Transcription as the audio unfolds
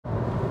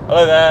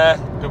Hello there.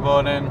 Good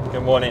morning.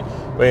 Good morning.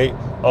 We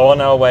are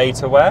on our way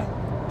to where?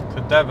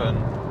 To Devon.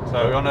 So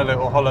we're on a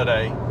little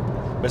holiday.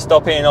 We're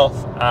stopping off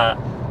at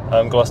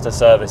Gloucester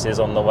Services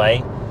on the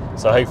way.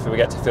 So hopefully we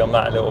get to film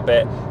that a little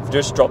bit. We've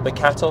just dropped the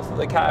cat off at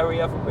the cattery,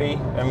 haven't we?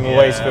 And we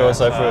always feel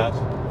so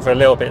for a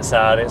little bit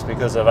sad. It's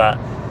because of that.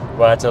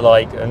 We had to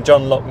and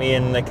John locked me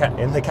in the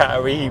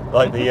cattery,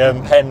 like the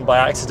pen by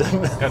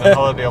accident. Got a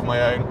holiday on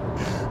my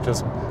own.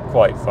 Just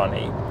quite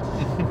funny.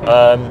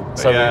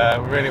 So yeah,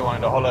 we really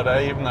wanted a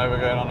holiday, even though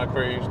we're going on a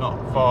cruise not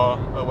far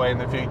away in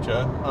the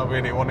future. I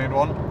really wanted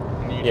one,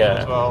 and you did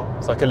as well.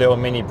 It's like a little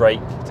mini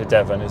break to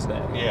Devon, isn't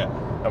it? Yeah.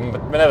 And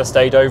we never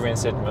stayed over in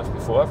Sidmouth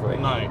before, have we?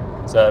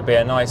 No. So it'd be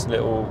a nice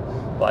little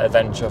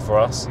adventure for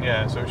us.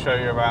 Yeah. So we'll show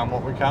you around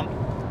what we can.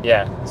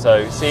 Yeah.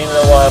 So see you in a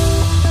little while.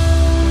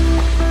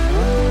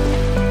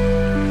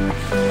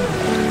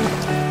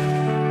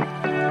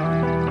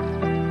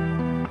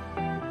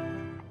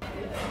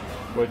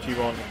 What do you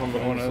want? I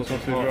want a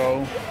sausage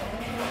roll.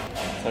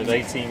 So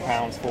it's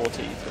 £18.40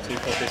 for 2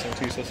 coffees and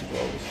 2 sausage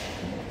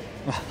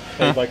rolls.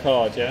 Paid by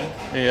card, yeah?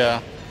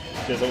 Yeah.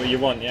 Is that what you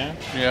want, yeah?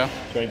 Yeah.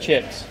 Do you want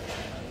chips?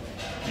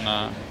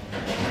 Nah.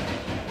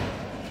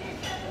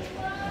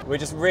 We're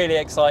just really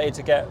excited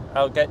to get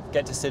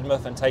to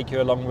Sidmouth and take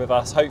you along with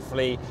us.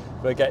 Hopefully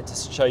we'll get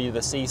to show you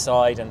the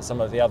seaside and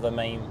some of the other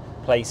main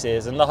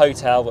places and the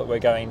hotel that we're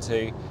going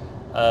to.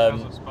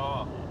 There's a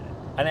spa.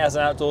 And it has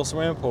an outdoor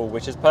swimming pool,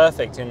 which is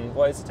perfect in,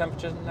 what is the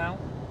temperature now?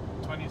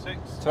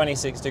 26.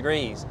 26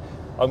 degrees.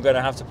 I'm going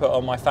to have to put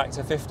on my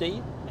factor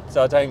 50,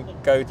 so I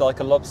don't go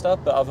like a lobster,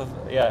 but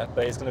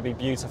but it's going to be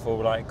beautiful,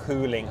 like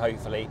cooling,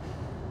 hopefully.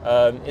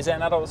 Is it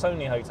an adults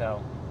only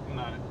hotel?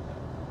 No.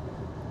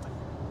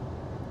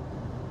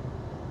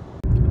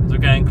 So we're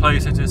getting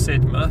closer to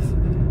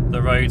Sidmouth.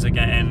 The roads are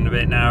getting a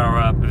bit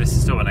narrower, but this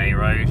is still an A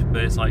road,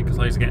 but it's like the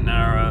roads are getting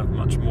narrower,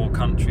 much more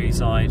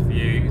countryside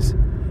views.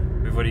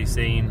 We've already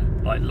seen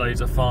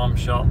loads of farm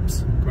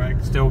shops.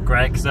 Still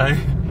Greg, so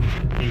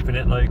keeping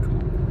it local.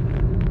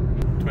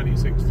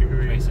 26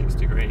 degrees. 26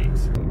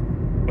 degrees.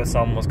 The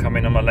sun was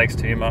coming on my legs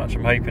too much.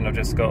 I'm hoping I've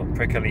just got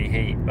prickly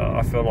heat, but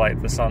I feel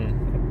like the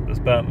sun has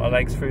burnt my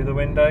legs through the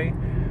window.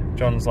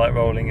 John's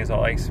rolling his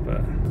eyes,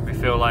 but we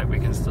feel like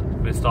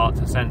we start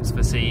to sense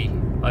the sea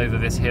over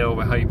this hill.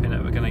 We're hoping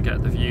that we're going to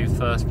get the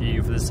first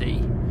view of the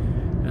sea.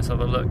 Let's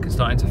have a look. It's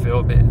starting to feel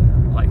a bit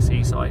like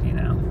seasidey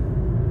now.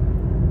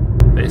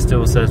 But it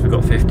still says we've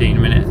got 15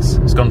 minutes.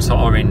 It's gone to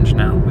orange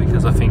now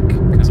because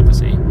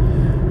obviously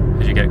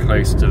as you get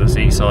closer to the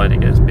seaside it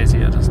gets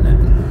busier, doesn't it?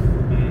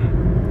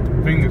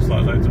 I think it's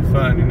loads of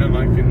fern, you know,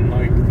 like in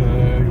the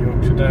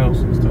Yorkshire Dales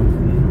and stuff,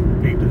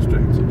 Peak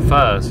District.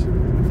 Firs?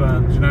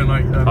 Ferns, you know,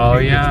 like oh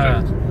Peak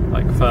yeah, District.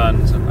 like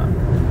ferns and that.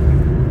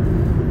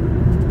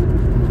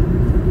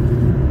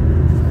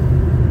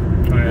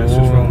 Oh yeah, it's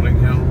just rolling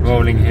hills.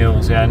 Rolling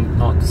hills, yeah,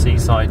 not the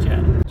seaside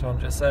yet. John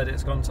just said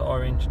it's gone to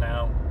orange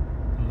now.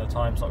 The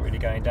time's not really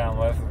going down.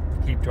 We'll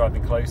keep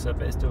driving closer,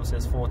 but it still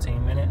says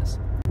 14 minutes.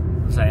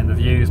 I'm saying the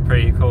view is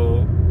pretty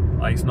cool.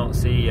 It's not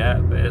sea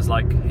yet, but it's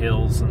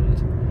hills, and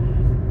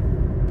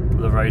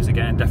the roads are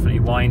getting definitely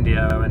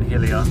windier and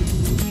hillier.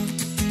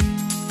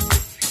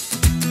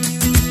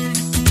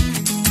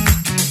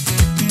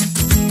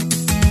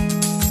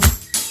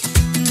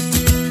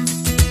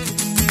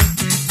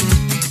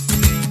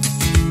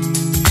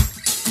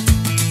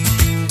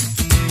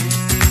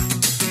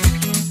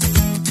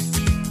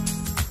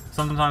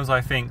 Sometimes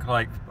I think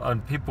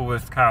people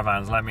with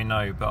caravans let me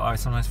know, but I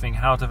sometimes think,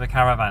 how do the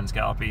caravans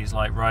get up these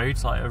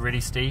roads are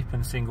really steep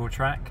and single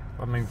track?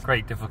 I mean,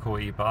 great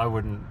difficulty, but I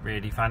wouldn't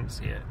really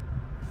fancy it.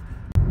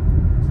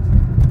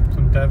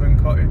 Some Devon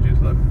cottages,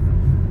 look.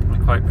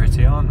 They're quite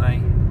pretty, aren't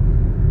they?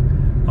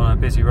 On a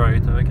busy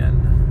road though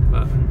again,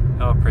 but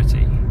they are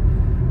pretty.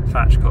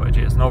 Thatch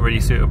cottages, not really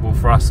suitable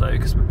for us though,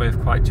 because we're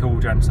both quite tall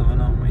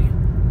gentlemen, aren't we?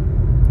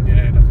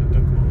 Yeah, you'd have to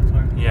duck all the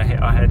time. Yeah,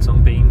 hit our heads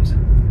on beams.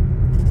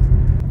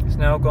 It's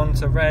now gone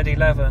to red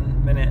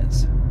 11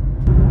 minutes.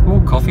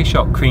 Oh, coffee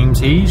shop cream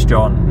teas,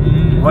 John.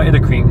 You wanted a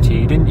cream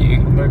tea, didn't you?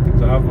 I'm hoping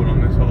to have one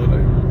on this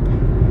holiday.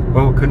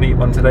 Well, couldn't eat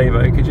one today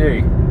though, could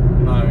you?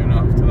 No,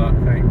 not after that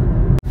cake.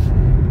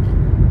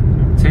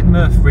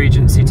 Sidmouth,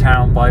 Regency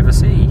Town by the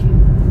sea.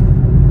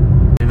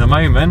 In the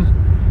moment,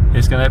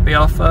 it's going to be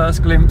our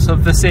first glimpse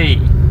of the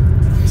sea.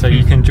 So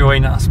you can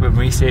join us when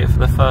we see it for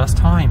the first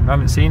time. I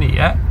haven't seen it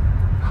yet.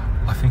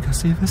 I think I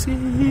see the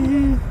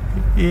sea.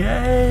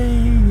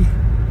 Yay!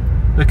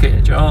 Look at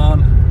it,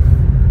 John.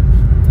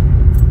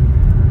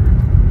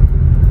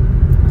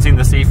 I've seen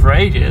the sea for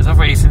ages. I've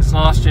already since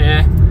last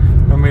year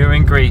when we were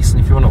in Greece. And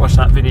if you want to watch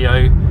that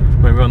video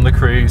when we were on the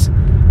cruise,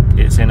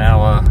 it's in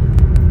our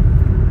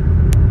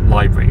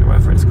library or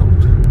whatever it's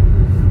called.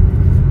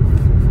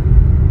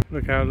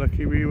 Look how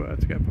lucky we were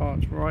to get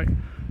parked right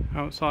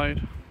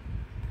outside.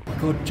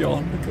 Good,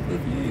 John. Look at the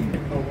view.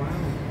 Oh wow.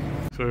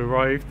 So we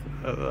arrived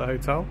at the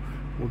hotel.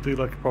 We'll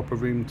do a proper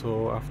room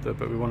tour after,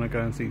 but we want to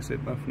go and see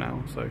Sidmouth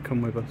now, so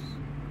come with us.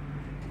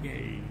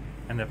 Yay.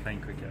 And they're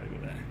playing cricket over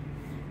there.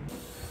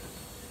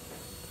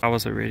 That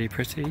was a really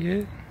pretty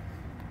year.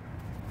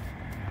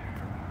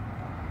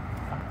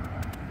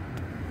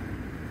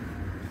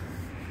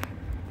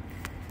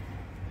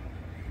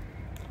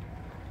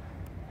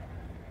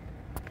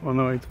 on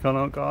the way to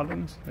Connaught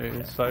Gardens. It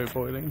is so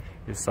boiling.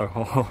 It's so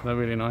hot. They're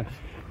really nice.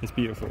 It's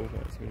beautiful,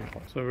 but it's really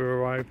hot. So we've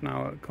arrived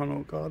now at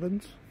Connaught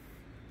Gardens.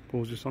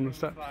 Paul's just on the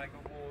steps.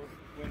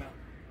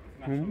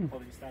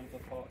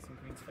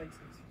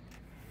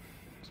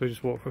 So we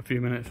just walked for a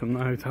few minutes from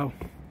the hotel.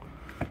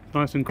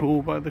 Nice and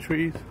cool by the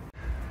trees.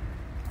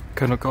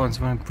 Connaught Gardens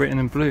were in Britain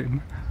and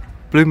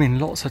blooming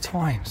lots of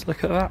times.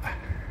 Look at that.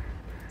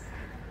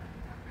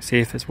 See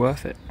if it's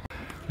worth it.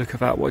 Look at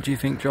that. What do you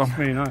think, John? It's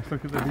really nice.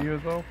 Look at the view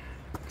as well.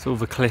 It's all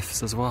the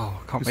cliffs as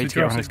well. Can't wait It's to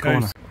get around this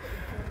corner.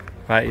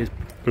 That is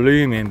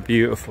blooming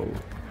beautiful.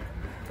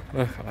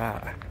 Look at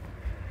that.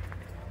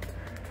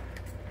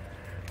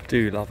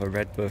 Do love a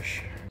red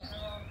bush.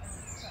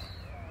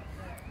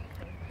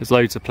 There's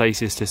loads of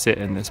places to sit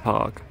in this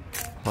park.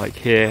 Like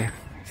here,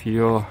 if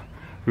you're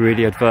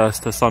really adverse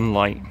to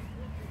sunlight,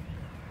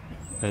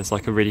 there's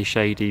like a really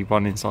shady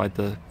one inside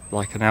the,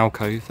 like an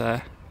alcove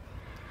there.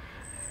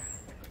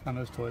 And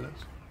those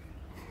toilets.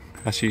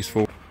 That's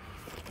useful.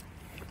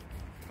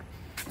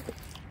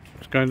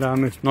 Just going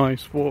down this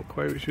nice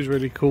walkway, which is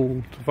really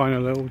cool, to find a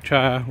little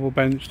chair or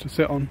bench to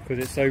sit on.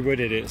 Because it's so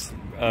wooded, it's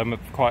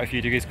quite a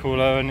few degrees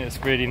cooler, and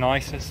it's really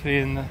nice to be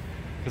in the,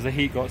 because the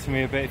heat got to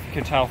me a bit, if you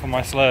can tell from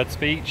my slurred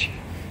speech.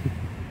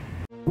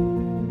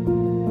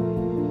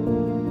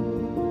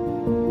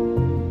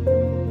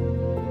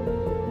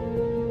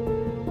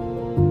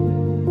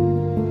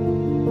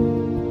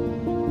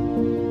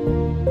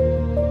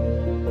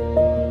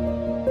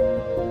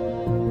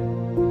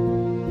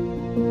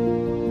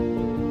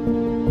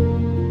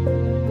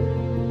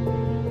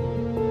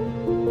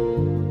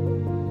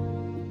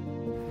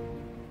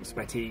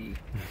 Sweaty.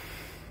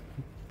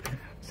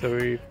 So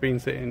we've been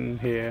sitting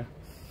here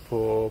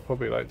for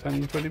probably like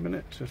 10-20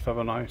 minutes, just have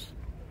a nice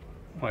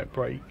like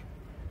break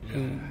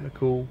in the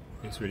cool.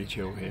 It's really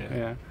chill here.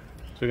 Yeah.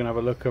 So we're gonna have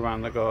a look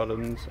around the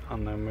gardens,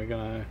 and then we're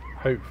gonna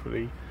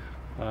hopefully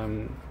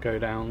go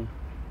down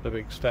the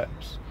big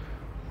steps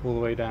all the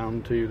way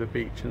down to the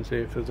beach and see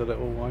if there's a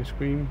little ice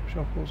cream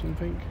shop or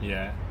something.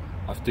 Yeah.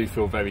 I do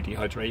feel very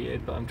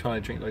dehydrated, but I'm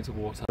trying to drink loads of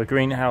water. The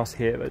greenhouse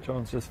here that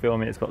John's just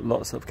filming, it's got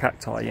lots of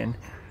cacti in.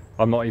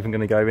 I'm not even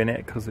going to go in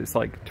it because it's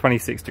like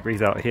 26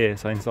 degrees out here,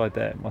 so inside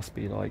there it must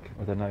be like,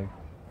 I don't know,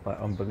 like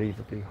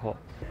unbelievably hot.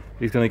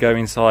 He's going to go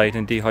inside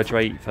and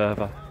dehydrate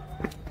further.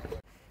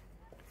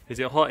 Is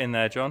it hot in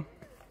there, John?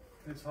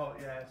 It's hot,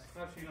 yeah. It's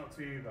actually not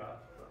too bad.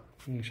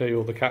 I can show you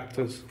all the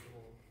cactus.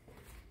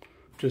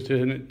 Just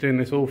doing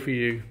this all for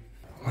you.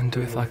 I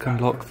wonder if I can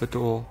lock the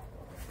door.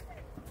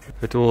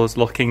 The door's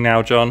locking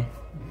now, John.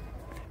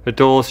 The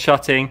door's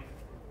shutting.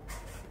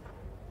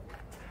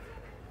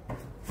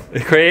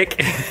 Quick!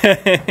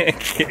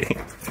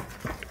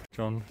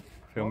 John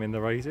filming the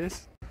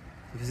roses.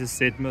 This is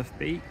Sidmouth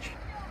Beach.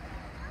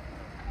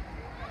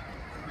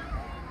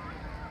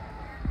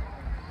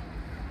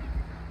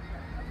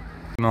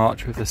 An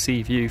arch with a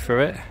sea view for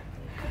it.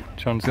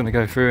 John's going to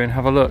go through and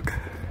have a look.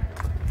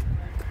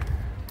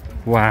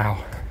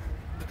 Wow.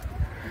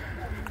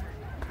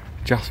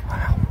 Just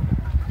wow.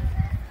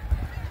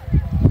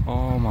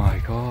 Oh my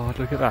god,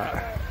 look at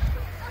that.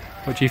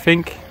 What do you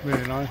think?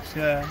 Really nice,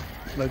 yeah.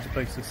 Loads of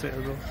places to sit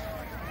as well.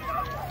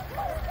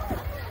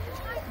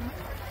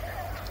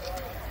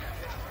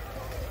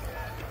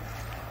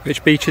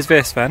 Which beach is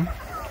this then? I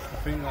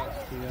think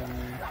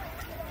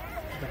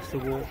that's the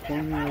walk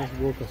one. Yeah,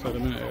 walk I said a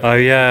minute ago. Oh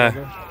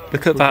yeah.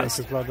 Look at that.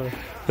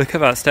 Look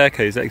at that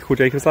staircase. Is that called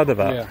Jacob's Ladder,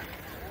 that?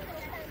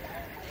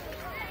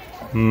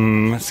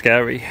 Yeah.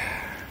 Scary.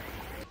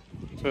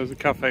 So there's a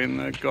cafe in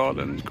the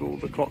gardens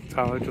called the Clock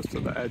Tower, just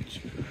at the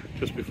edge,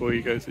 just before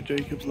you go to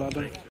Jacob's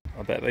Ladder.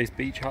 I bet those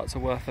beach huts are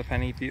worth a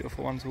penny.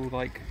 Beautiful ones, all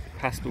like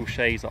pastel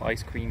shades of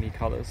ice creamy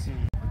colours.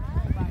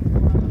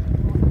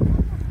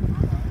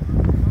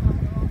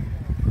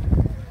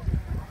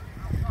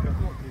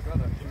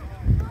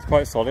 It's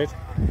quite solid.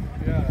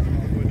 Yeah, I'm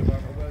not worried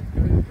about where to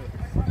go,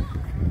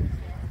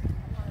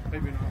 but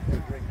maybe not for a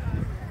drink.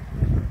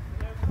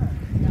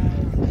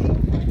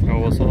 Oh,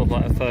 we're sort of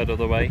like a third of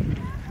the way.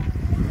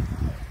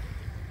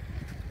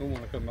 I don't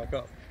want to come back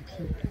up.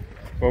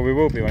 Well, we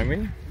will be, won't we?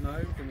 No,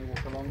 we're going to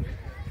walk along.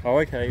 Oh,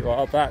 okay.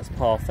 Well, that's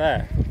past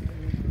there.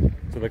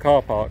 To the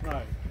car park.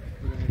 No,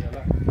 we're going to go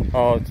left.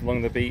 Oh, it's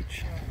along the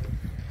beach.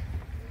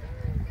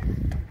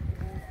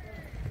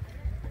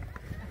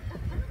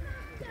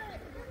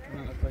 And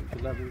that'll take the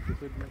level to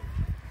Sidmouth.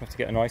 Have to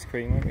get an ice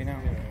cream, won't we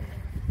now?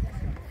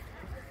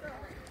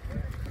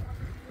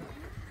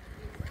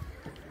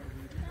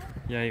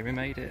 Yeah, we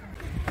made it.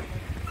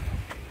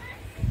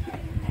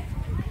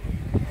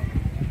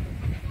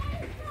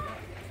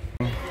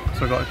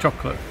 So I got a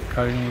chocolate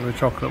cone with a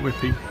chocolate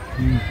whippy.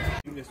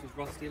 This was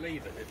Rusty Lee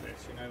that did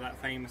this, you know, that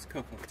famous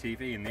cook off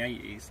TV in the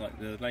 80s, like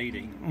the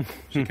lady.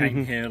 She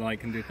came here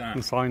like and did that.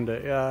 And signed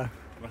it, yeah.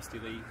 Rusty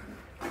Lee.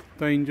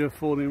 Danger,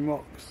 falling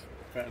rocks.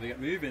 Better to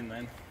get moving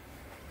then.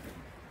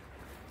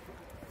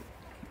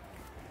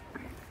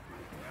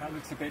 That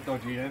looks a bit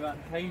dodgy, you know, that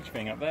cage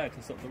thing up there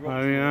to stop the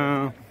rocks. Oh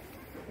yeah.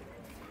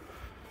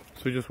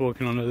 So we're just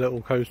walking on a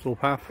little coastal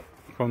path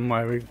from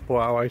where we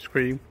bought our ice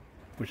cream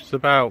which is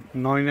about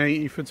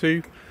 £9.80 for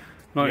two,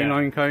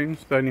 99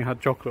 cones. They only had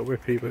chocolate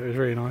whippy, but it was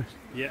really nice.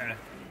 Yeah.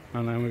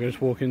 And then we're going to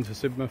just walk into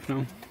Sidmouth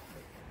now.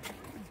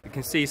 You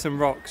can see some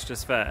rocks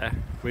just there.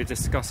 We're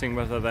discussing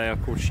whether they are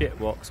called Chit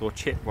rocks or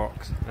Chit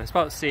rocks. It's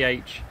spelled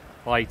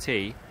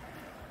C-H-I-T,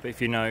 but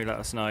if you know, let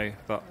us know.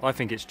 But I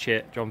think it's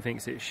Chit, John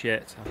thinks it's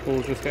shit.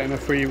 Paul's just getting a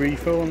free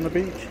refill on the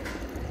beach.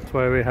 That's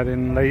where we're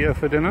heading later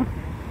for dinner.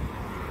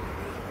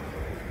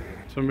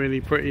 Some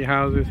really pretty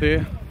houses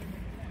here.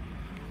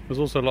 There's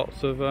also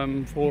lots of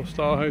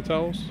 4-star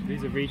hotels.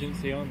 These are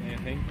Regency, aren't they, I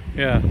think?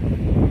 Yeah.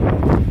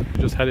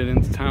 We're just heading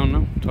into town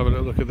now to have a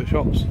little look at the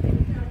shops.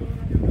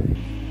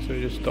 So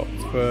we just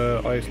stopped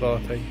for iced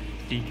latte.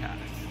 Decaf.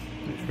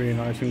 It's really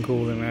nice and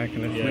cool in there,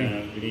 can it?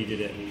 Yeah, we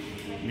needed it.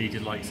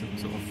 Needed like some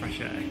sort of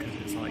fresh air because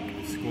it's like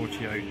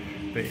scorchio.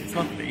 But it's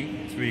lovely,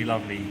 it's really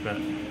lovely, but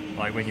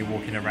like when you're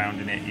walking around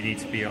in it, you need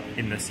to be up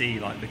in the sea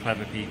like the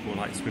clever people,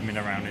 like swimming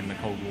around in the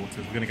cold waters.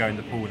 We're going to go in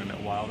the pool in a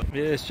little while.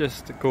 It's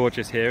just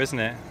gorgeous here, isn't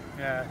it?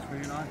 Yeah, it's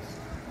really nice.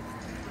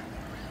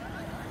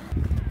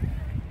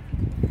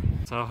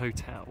 It's our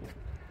hotel,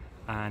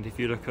 and if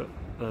you look at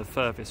the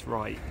furthest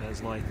right,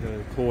 there's like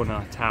a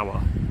corner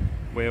tower.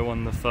 We're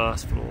on the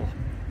first floor,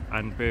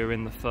 and we're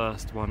in the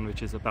first one,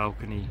 which is a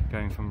balcony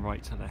going from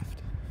right to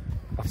left.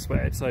 I've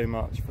sweated so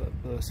much, but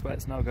the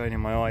sweat's now going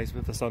in my eyes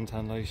with the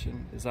suntan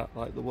lotion. Is that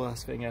like the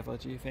worst thing ever,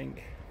 do you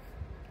think?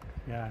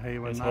 Yeah, I hate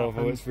when it's that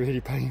horrible, happens. it's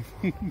really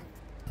painful.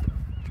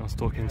 John's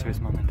talking to his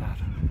mum and dad.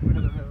 We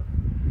had a little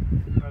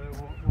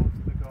walk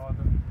to the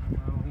garden and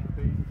along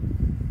the beach.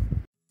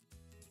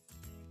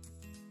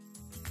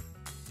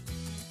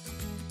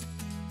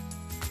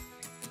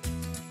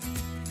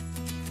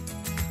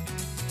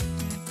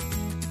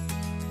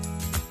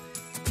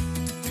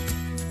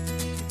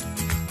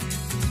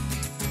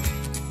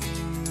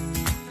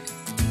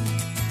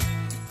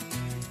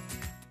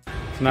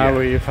 Now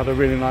we've had a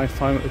really nice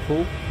time at the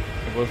pool.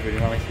 It was really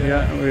nice.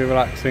 Yeah, we were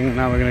relaxing, and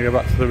now we're going to go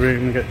back to the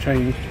room and get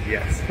changed.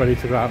 Yes. Ready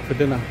to go out for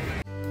dinner.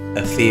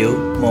 A few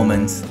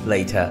moments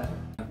later.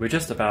 We're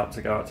just about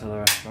to go out to the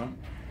restaurant,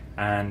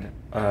 and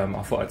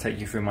I thought I'd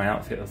take you through my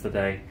outfit of the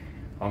day.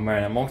 I'm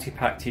wearing a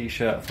multi-pack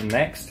t-shirt from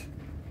Next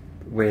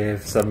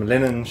with some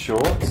linen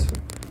shorts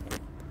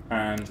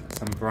and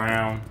some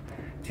brown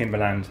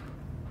Timberland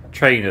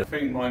trainers. I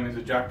think mine is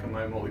a Jack and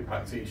my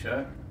multi-pack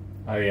t-shirt.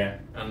 Oh yeah.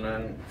 And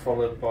then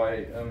followed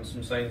by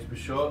some Sainsbury's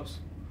shorts.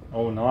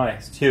 Oh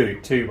nice, two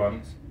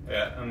ones.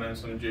 Yeah, and then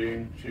some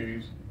June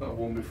shoes that I've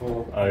worn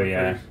before. Oh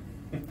yeah.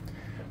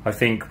 I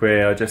think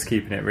we're just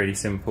keeping it really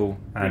simple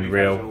and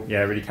really real. casual. Yeah,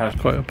 really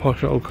casual. Quite a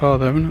posh old car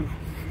there, isn't it?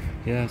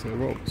 Yeah, so it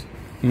rocks.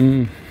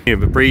 Mm. Yeah,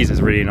 the breeze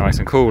is really nice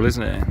and cool,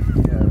 isn't it?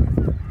 Yeah.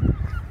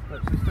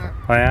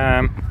 I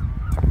am.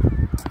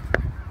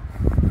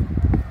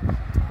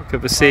 Look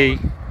at the sea,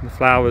 the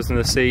flowers and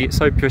the sea. It's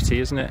so pretty,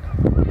 isn't it?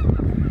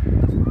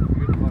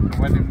 Like a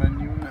wedding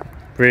venue, isn't it?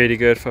 Really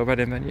good for a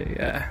wedding venue,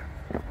 yeah.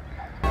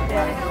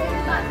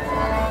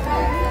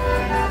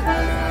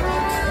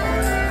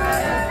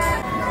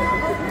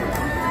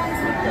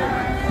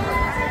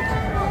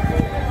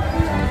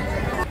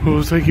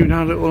 We'll take you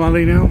down a little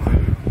alley now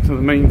to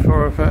the main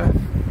thoroughfare.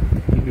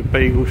 There's a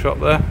bagel shop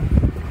there.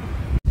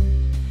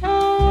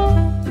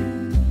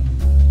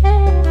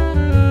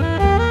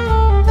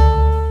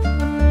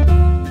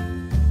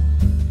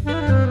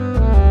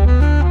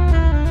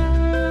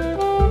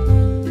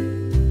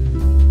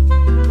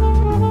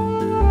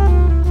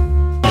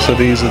 So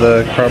these are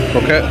the crab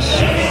croquettes.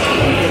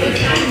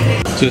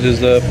 So this is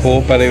the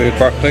pork belly with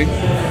broccoli.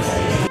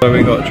 So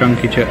we got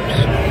chunky chips.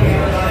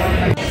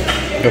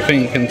 I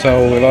think you can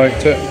tell we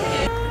liked it.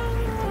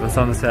 The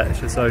sunset is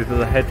just over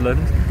the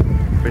headland.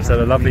 We just had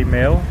a lovely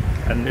meal.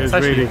 And It was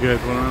really good,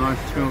 one of the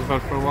nicest meals I've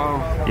had for a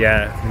while.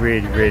 Yeah,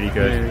 really, really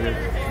good.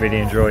 Really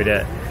enjoyed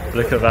it.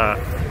 Look at that.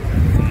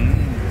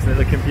 Isn't it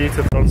looking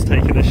beautiful? John's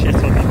taking a shit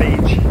on the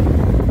beach.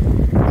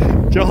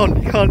 John,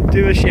 you can't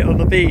do a shit on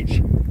the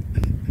beach.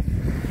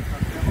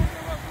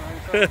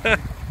 I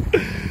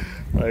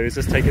was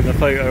just taking the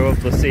photo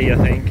of the sea, I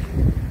think.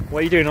 What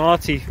are you doing,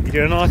 arty? You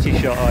doing an arty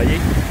shot, are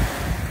you?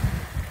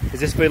 Is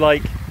this for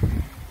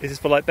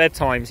like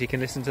bedtime, so you can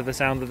listen to the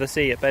sound of the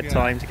sea at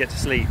bedtime to get to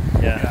sleep?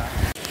 Yeah.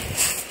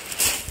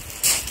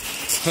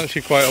 It's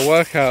actually quite a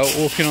workout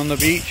walking on the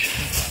beach.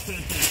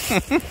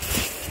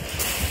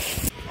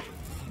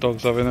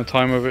 Dog's having the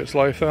time of its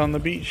life there on the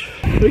beach.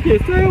 Look at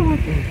its tail.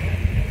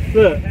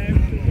 Look,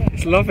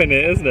 it's loving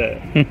it, isn't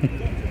it?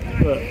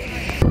 Look.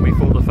 We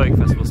thought the folk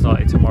festival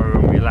started tomorrow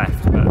when we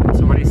left, but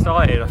it's already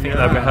started. I think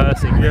they're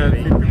rehearsing. Yeah,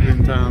 really. people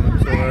in town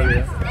so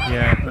earlier.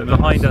 Yeah, but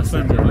behind us,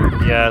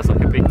 yeah, it's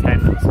like a big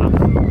tent and stuff.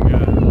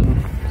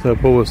 Yeah. So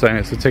Paul was saying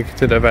it's a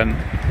ticketed event.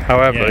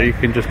 However, you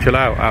can just chill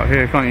out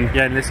here, can't you?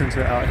 Yeah, and listen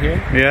to it out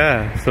here.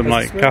 Yeah, some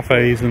There's like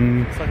cafes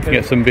and like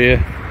get some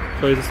beer.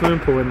 So there's a swimming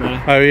pool in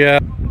there. Oh yeah.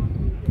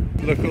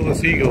 Look at all the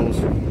seagulls.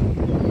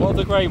 What are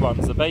the grey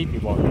ones? The baby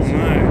ones?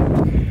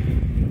 No.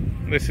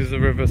 This is the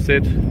River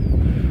Sid.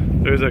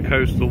 There is a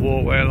coastal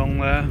walkway along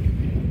there,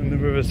 and the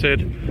River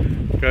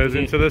Sid goes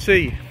into the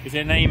sea. Is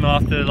it named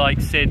after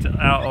like Sid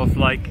out of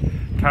like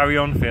Carry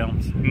On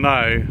Films?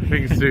 No,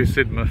 things to do with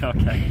Sidmouth.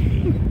 Okay.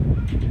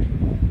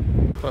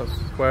 That's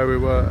where we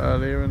were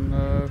earlier in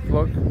the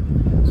vlog.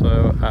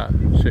 So at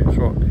Chit's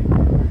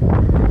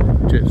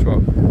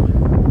Rock.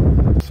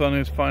 The sun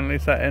is finally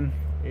setting.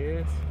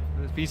 Yes,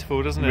 it's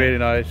beautiful, doesn't it? Really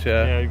nice,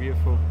 yeah. Yeah,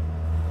 beautiful.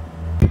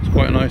 It's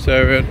quite a nice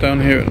area down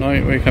here at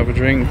night where you can have a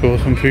drink or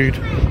some food.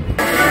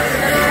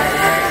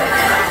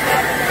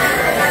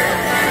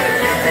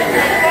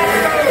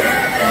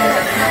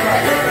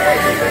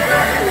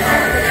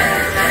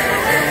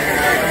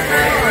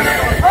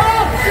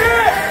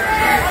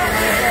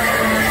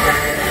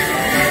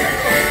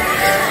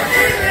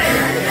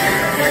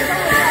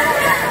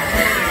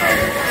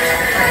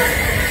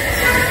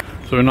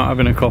 So we're not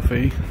having a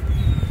coffee,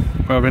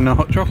 we're having a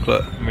hot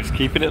chocolate. We're just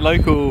keeping it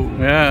local.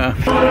 Yeah.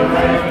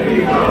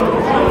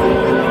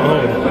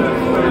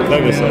 Oh,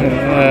 clever son.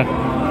 Yeah.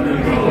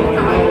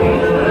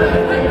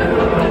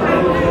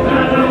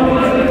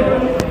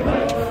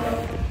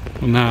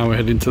 Well, now we're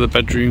heading to the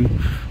bedroom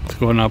to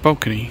go on our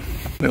balcony.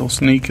 Little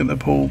sneak at the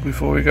pool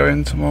before we go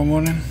in tomorrow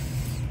morning.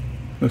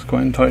 Looks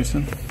quite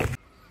enticing.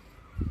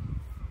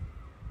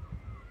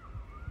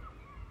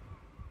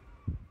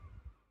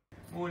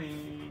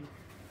 Morning.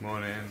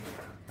 Morning.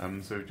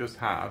 So we've just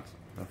had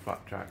a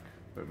flapjack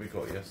that we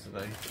got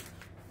yesterday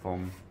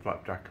from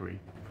Flapjackery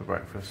for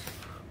breakfast.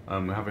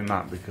 We're having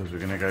that because we're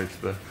going to go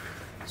to the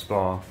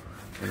spa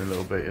in a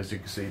little bit. As you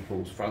can see,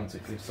 Paul's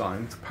frantically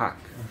starting to pack.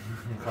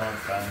 Can't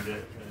stand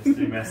it, it's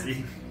too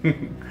messy.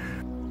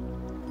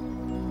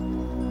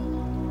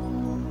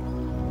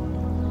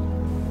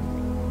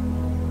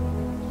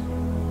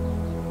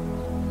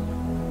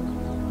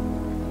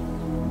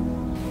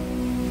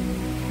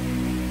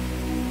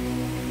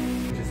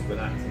 Just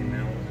relaxing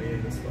now on the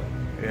in the spa.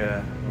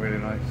 Yeah, really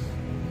nice.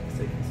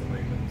 Taking some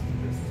moments to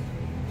just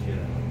chill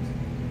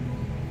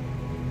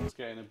out. It's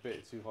getting a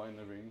bit too hot in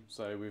the room,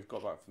 so we've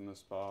got back from the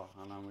spa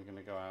and now we're going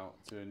to go out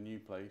to a new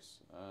place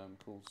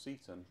called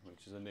Seaton,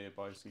 which is a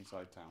nearby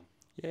seaside town.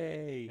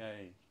 Yay!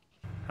 Yay!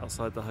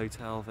 Outside the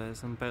hotel there's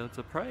some birds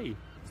of prey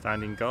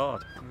standing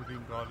guard. We've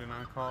been guarding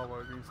our car while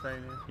we've been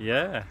staying here.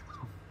 Yeah.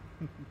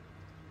 Do you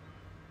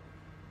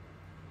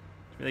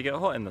think they get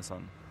hot in the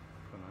sun?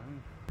 I don't know.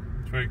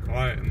 It's very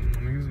quiet in the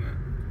morning, isn't it?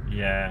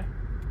 Yeah.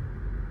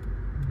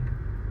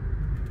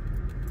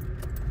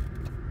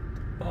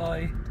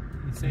 Bye.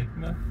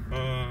 Sidmouth.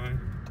 Bye.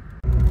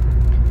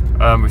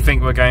 We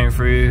think we're going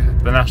through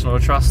the National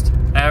Trust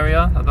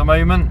area at the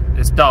moment.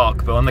 It's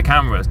dark, but on the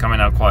camera it's coming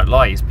out quite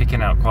light. It's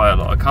picking out quite a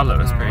lot of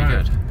colour. It's pretty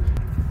good.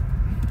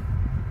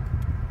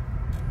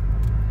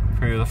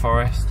 Through the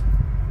forest.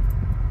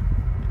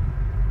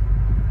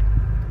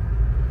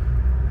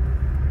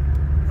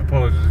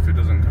 Apologies if it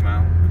doesn't come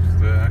out, because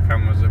the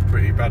cameras are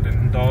pretty bad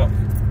in the dark,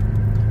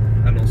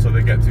 and also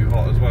they get too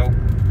hot as well.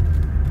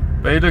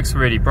 But it looks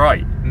really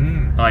bright.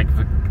 Like,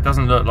 it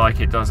doesn't look like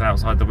it does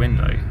outside the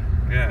window.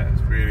 Yeah,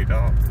 it's really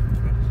dark.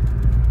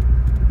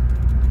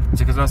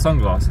 Is it because of our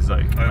sunglasses though? Oh,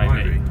 it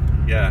might be.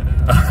 Yeah.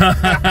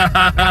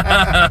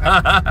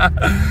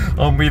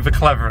 Aren't we the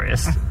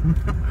cleverest?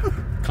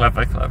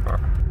 Clever.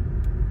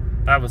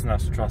 That was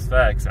National Trust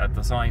there because it had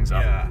the signs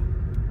up. Yeah.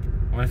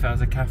 What if it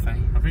has a cafe?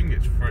 I think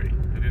it's free.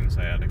 They didn't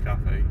say it had a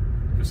cafe.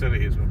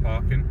 Facilities were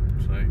parking,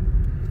 so...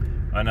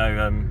 I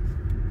know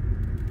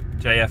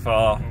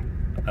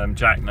JFR,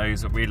 Jack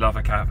knows that we love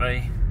a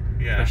cafe.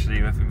 Yeah. Especially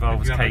if it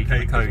involves cake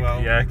and coke.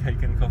 Well. Yeah,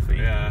 cake and coffee.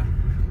 Yeah.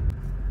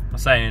 I'm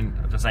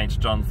just saying to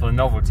John, for the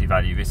novelty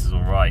value, this is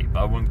alright,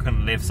 but I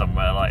couldn't live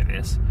somewhere like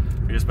this.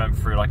 We just went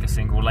through like a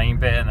single lane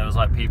bit, and there was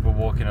like people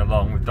walking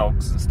along with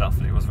dogs and stuff,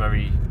 and it was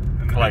very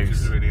close. The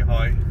hedges are really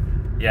high.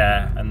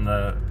 Yeah, and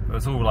it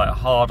was all like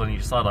hard on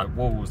each side, like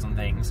walls and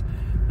things.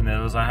 And there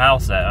was a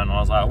house there, and I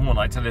was like, I would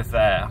like to live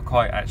there. I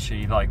quite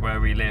actually like where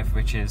we live,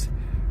 which is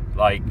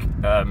like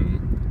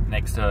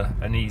next to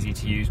an easy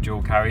to use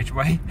dual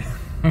carriageway.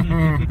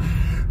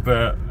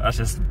 But that's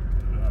just,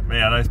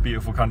 I know it's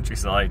beautiful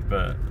countryside,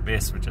 but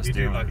this would just do.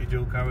 You do like your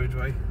dual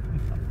carriageway?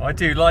 I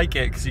do like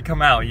it because you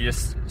come out, you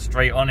just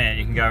straight on it,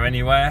 you can go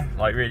anywhere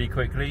like really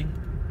quickly,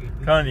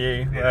 can't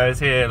you? Yeah. Whereas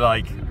here,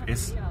 like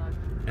it's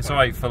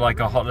alright for like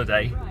a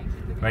holiday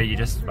where you're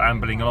just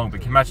ambling along.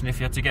 But can you imagine if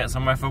you had to get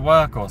somewhere for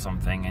work or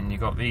something, and you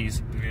got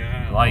these,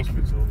 like,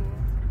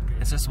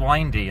 it's just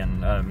windy,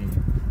 and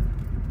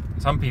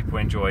some people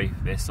enjoy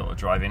this sort of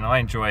driving. I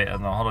enjoy it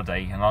on a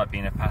holiday, and I like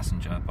being a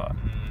passenger, but I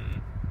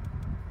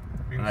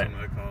think some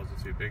of the cars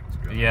are too big to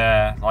be honest.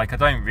 yeah, like I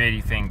don't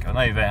really think, I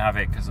know they have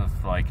it because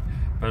of like,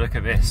 but look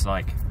at this,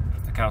 like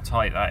look how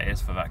tight that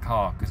is for that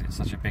car, because it's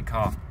such a big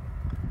car.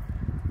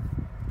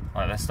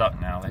 Like they're stuck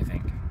now, they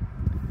think.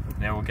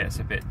 It all gets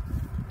a bit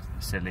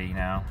silly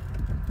now.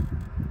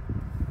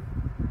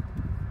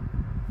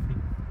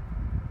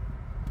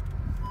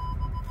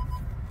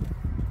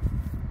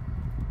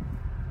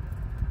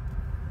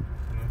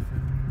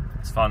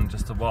 It's fun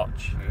just to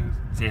watch,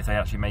 see if they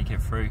actually make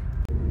it through.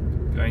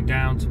 Going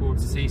down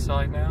towards the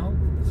seaside now,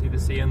 see the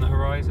sea on the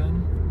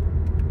horizon.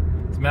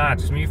 It's mad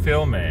because when you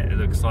film it, it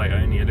looks like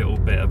only a little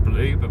bit of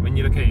blue, but when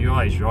you look at your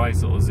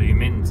eyes sort of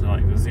zoom in to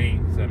like the Z,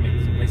 so it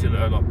makes it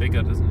look a lot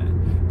bigger, doesn't it?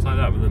 It's like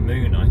that with the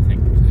moon, I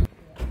think.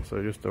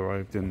 So just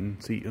arrived in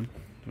Seaton.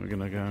 We're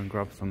gonna go and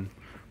grab some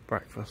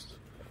breakfast.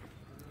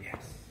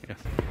 Yes.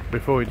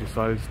 Before we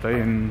decided to stay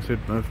in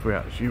Sidmouth, we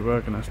actually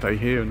were gonna stay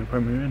here in the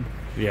Premier Inn.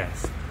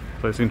 Yes.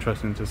 So it's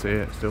interesting to see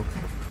it still.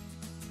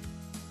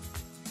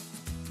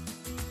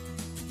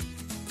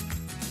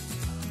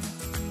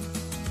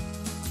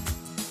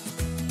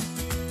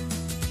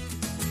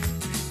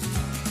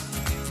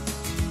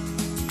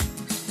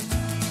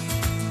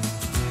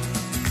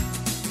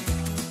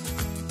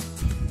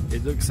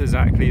 It looks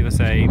exactly the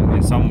same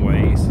in some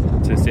ways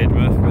to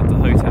Sidmouth, with the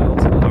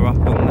hotels that are up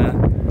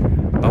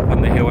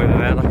on the hill over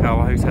there, like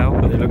our hotel,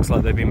 but it looks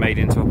like they've been made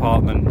into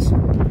apartments.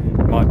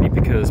 It might be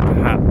because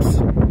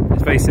perhaps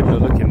it's very similar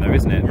looking though,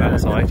 isn't it,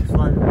 that side?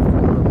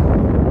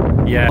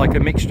 Yeah, like a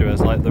mixture as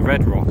like the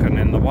red rock and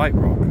then the white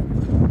rock.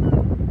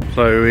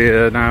 So we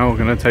are now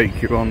going to take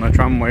you on the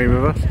tramway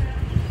with us.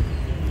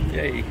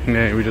 Yay.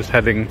 Yeah, we're just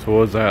heading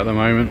towards there at the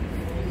moment.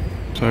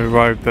 So we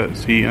arrived at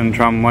Seaton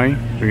Tramway.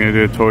 We're going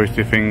to do a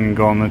touristy thing and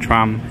go on the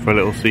tram for a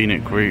little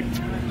scenic route.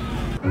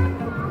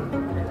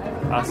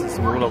 That's the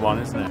smaller one,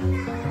 isn't it?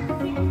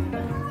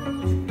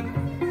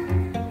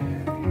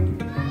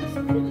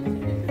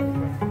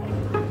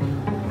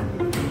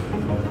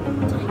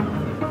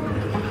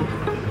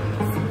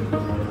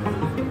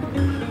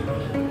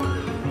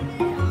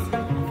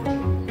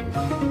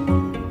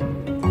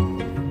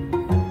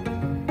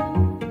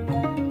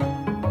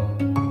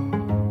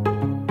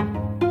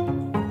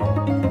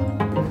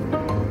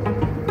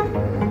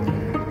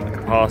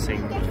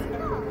 Passing.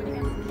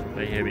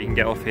 But yeah, we can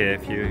get off here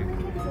if you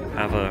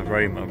have a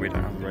Roma. We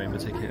don't have a Roma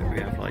ticket, we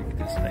have like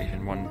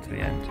destination 1 to the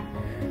end.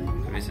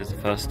 So this is the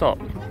first stop.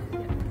 I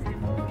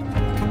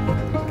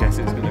guess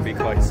it's going to be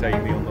quite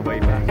samey on the way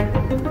back.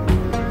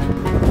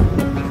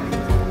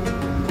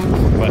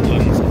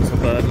 Wetlands, lots of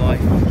bird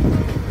life.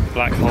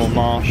 Black Hole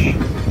Marsh. A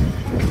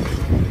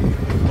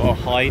lot of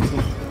hides, a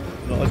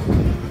lot of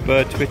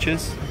bird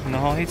twitchers in the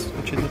hides,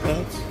 watching the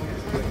birds.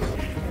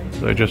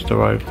 So just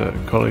arrived at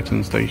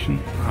Collington station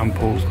and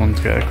Paul's gone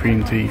to get a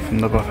cream tea from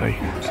the buffet.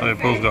 So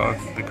Paul's got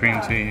the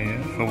cream tea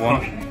here for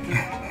one.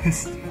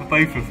 For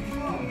both of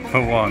them.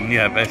 For one,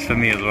 yeah, but it's for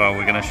me as well.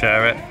 We're going to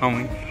share it, aren't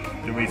we?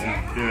 Do we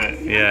do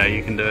it? Yeah,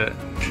 you can do it.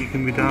 You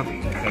can be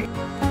done.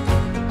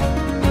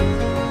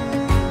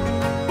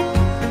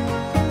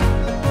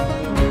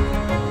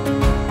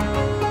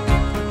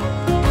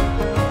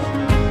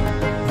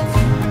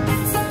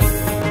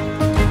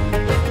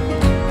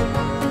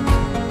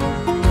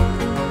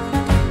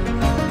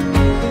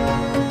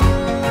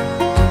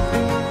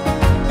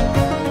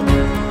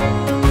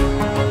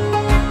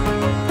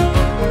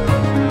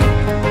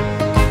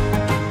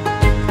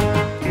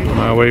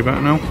 Our way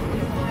back now.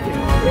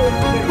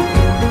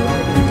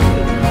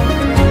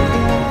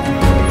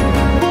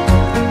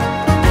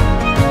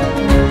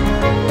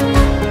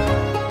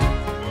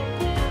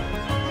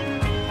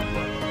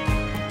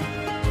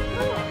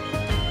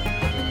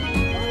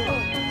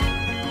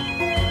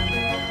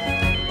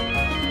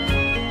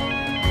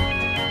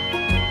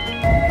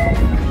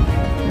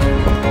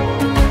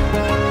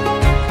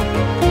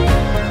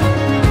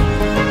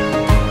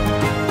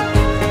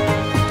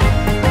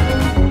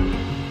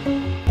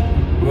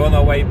 We're on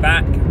our way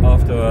back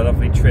after a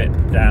lovely trip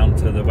down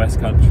to the West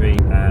Country,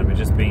 and we've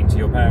just been to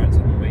your parents,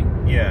 haven't we?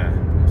 Yeah,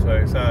 so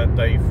it's our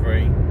day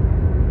 3.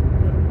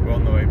 We're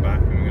on the way back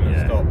and we're going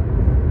to stop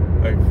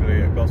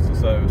hopefully at Gloucester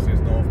Services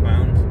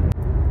Northbound.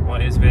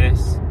 What is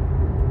this?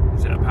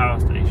 Is it a power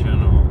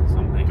station or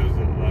something? It does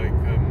look like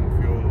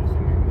fuel or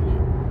something, doesn't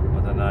it? I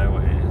don't know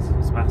what it is.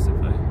 It's massive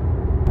though.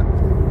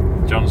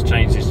 John's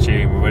changed his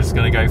tune. We're just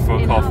going to go for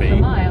a coffee.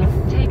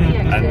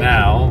 And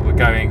now we're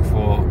going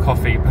for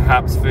coffee,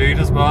 perhaps food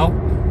as well.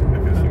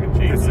 If it's something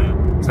cheaper.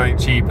 Something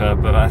cheaper,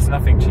 but that's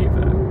nothing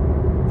cheaper.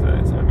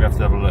 So we have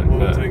to have a look.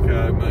 We'll take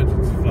our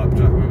emergency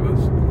flapjack with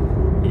us.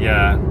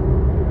 Yeah.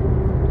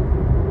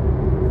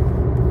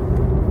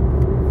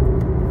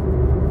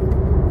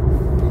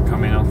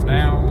 Coming off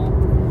now.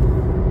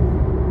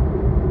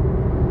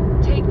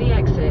 Take the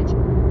exit.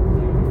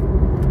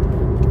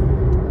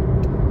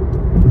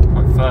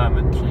 Quite firm,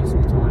 isn't she,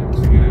 sometimes?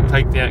 Yeah.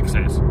 Take the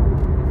exit.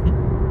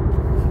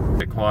 A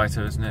bit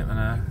quieter, isn't it, than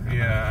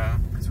yeah.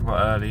 It's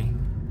quite early.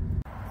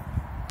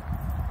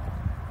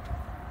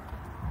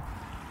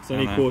 It's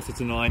only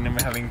 9:15 and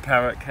we're having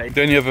carrot cake.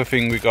 The only other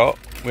thing we got,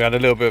 we had a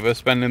little bit of a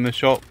spend in the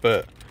shop,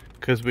 but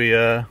because we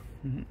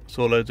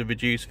saw loads of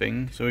reduced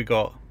things, so we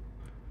got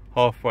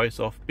half price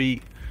off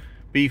beef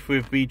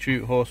with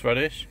beetroot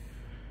horseradish.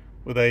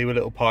 Well, they were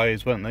little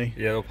pies, weren't they?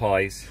 Yeah, little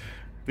pies.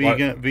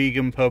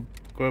 Vegan pub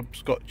grub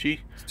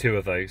scotchy. It's 2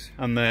 of those.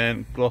 And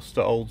then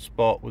Gloucester Old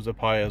Spot was a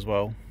pie as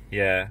well.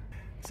 Yeah.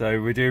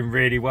 So we're doing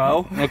really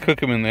well. I'll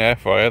cook them in the air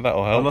fryer,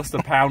 that'll help. I lost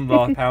a pound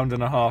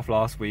and a half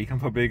last week. I'm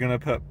probably going to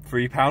put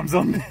 3 pounds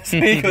on this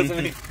week or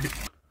something.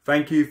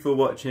 Thank you for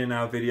watching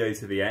our video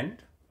to the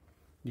end.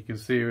 You can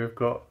see we've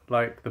got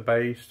like the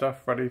beige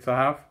stuff ready to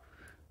have.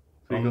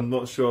 I'm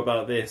not sure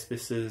about this.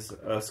 This is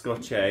a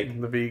Scotch egg.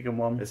 The vegan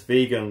one. It's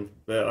vegan,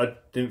 but I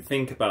didn't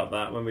think about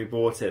that when we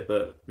bought it.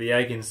 But the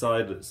egg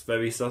inside looks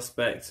very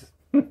suspect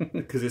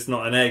because it's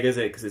not an egg, is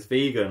it? Because it's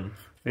vegan.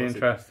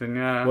 Interesting,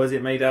 yeah. What is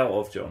it made out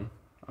of, John?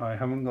 I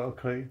haven't got a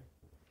clue.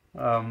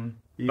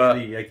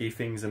 Usually eggy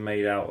things are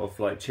made out of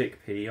like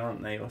chickpea,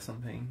 aren't they, or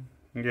something?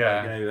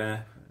 Yeah. Like, you know,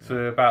 So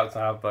we're about to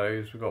have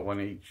those. We've got one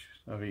each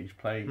of each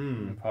plate.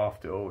 We've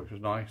halved it all, which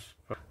was nice.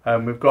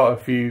 We've got a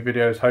few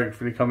videos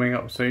hopefully coming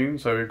up soon.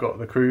 So we've got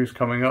the cruise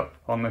coming up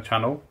on the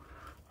channel.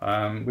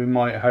 We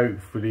might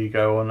hopefully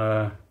go on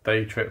a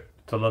day trip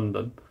to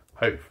London.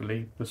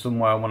 Hopefully, there's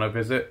somewhere I want to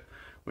visit,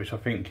 which I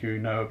think you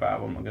know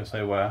about. I'm not going to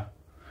say where,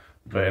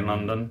 but in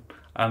London.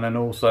 And then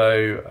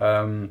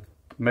also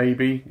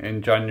maybe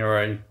in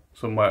January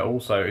somewhere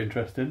also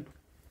interesting.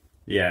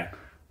 Yeah.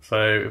 So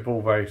it's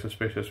all very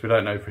suspicious. We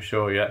don't know for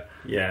sure yet.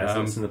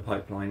 Yeah, it's in the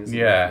pipeline, isn't it?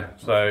 Yeah,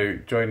 so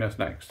join us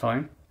next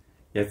time.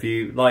 Yeah, if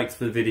you liked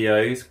the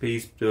videos,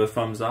 please do a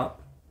thumbs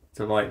up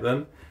to like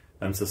them,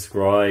 and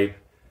subscribe,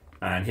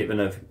 and hit the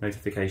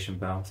notification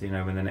bell so you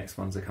know when the next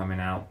ones are coming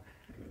out.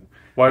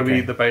 Why we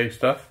eat the bay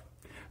stuff?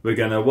 We're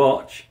going to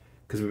watch,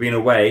 because we've been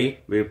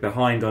away, we're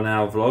behind on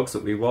our vlogs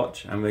that we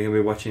watch, and we're going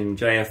to be watching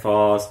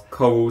JFR's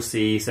Coral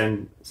Sea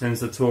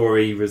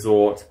Sensatori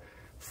Resort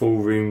full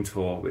room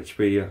tour, which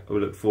we will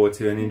look forward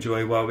to and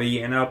enjoy while we're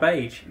eating our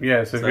beige.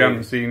 Yeah, so if you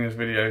haven't seen his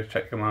videos,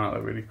 check them out.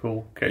 They're really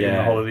cool. Get you in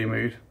the holiday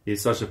mood.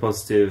 He's such a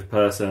positive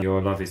person. You'll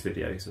love his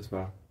videos as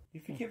well. You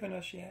forgiven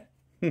us yet?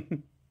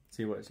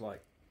 See what it's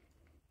like.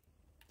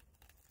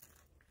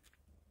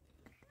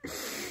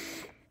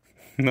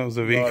 That was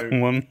a vegan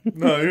one.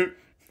 No.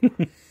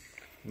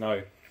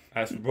 No.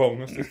 That's wrong.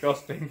 That's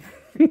disgusting.